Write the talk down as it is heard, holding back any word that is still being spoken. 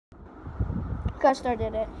I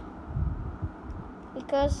started it.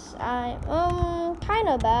 Because I kind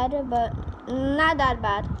of bad, but not that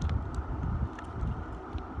bad.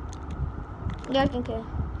 Yeah, I can kill.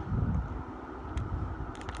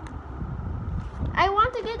 I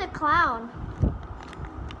want to get the clown.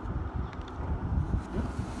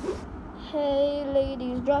 Hey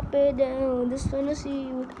ladies, drop it down. This fantasy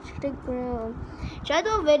will take ground. Should I do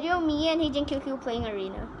a video me and Agent QQ playing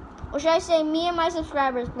arena? Or should I say me and my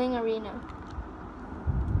subscribers playing arena?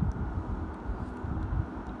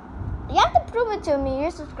 You have to prove it to me.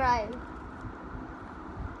 You're subscribed.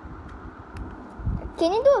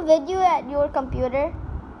 Can you do a video at your computer?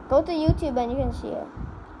 Go to YouTube and you can see it.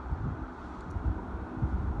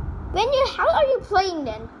 How are you playing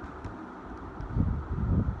then?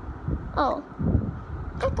 Oh.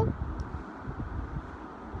 Okay.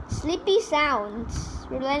 Sleepy sounds.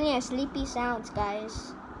 We're learning sleepy sounds,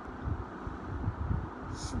 guys.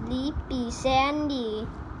 Sleepy Sandy.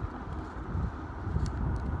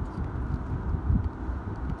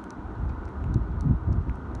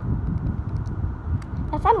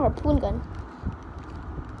 I found a harpoon gun.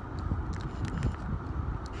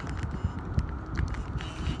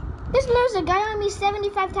 There's a guy on me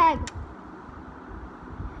 75 tag.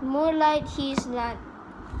 More like he's not.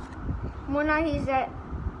 More like he's at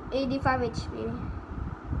 85 HP.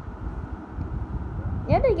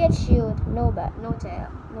 You have to get shield. No bat, no tail,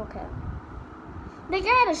 no cap. The guy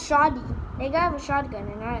had a shoddy. They got a shotgun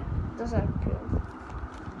and that doesn't appear.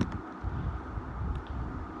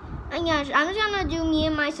 And yeah, I'm just gonna do me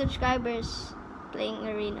and my subscribers playing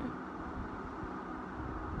arena.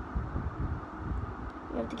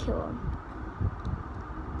 You have to kill him.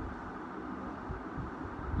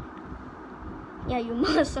 Yeah, you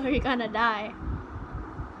must or you're gonna die.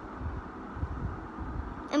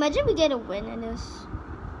 Imagine we get a win in this.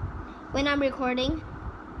 When I'm recording.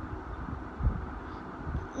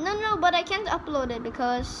 No, but I can't upload it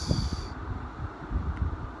because...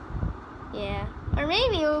 Yeah. Or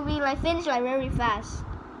maybe it will be like finished like very fast.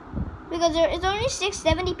 Because there is only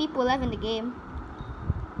 70 people left in the game.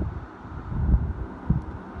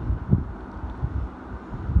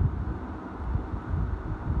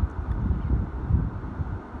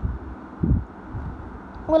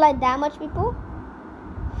 Will I damage people?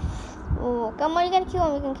 Oh, come on, you gotta kill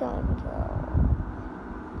him, we can kill him,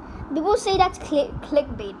 People say that's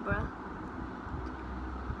clickbait, bro.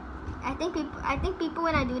 I think people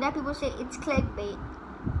when I do that, people say it's clickbait.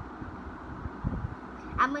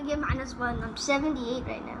 I'm gonna get -1. I'm 78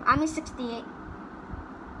 right now. I'm in 68.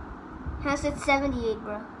 I said 78,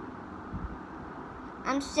 bro.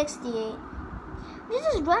 I'm 68. They're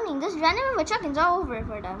just running. Just running with a truck and it's all over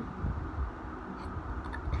for them.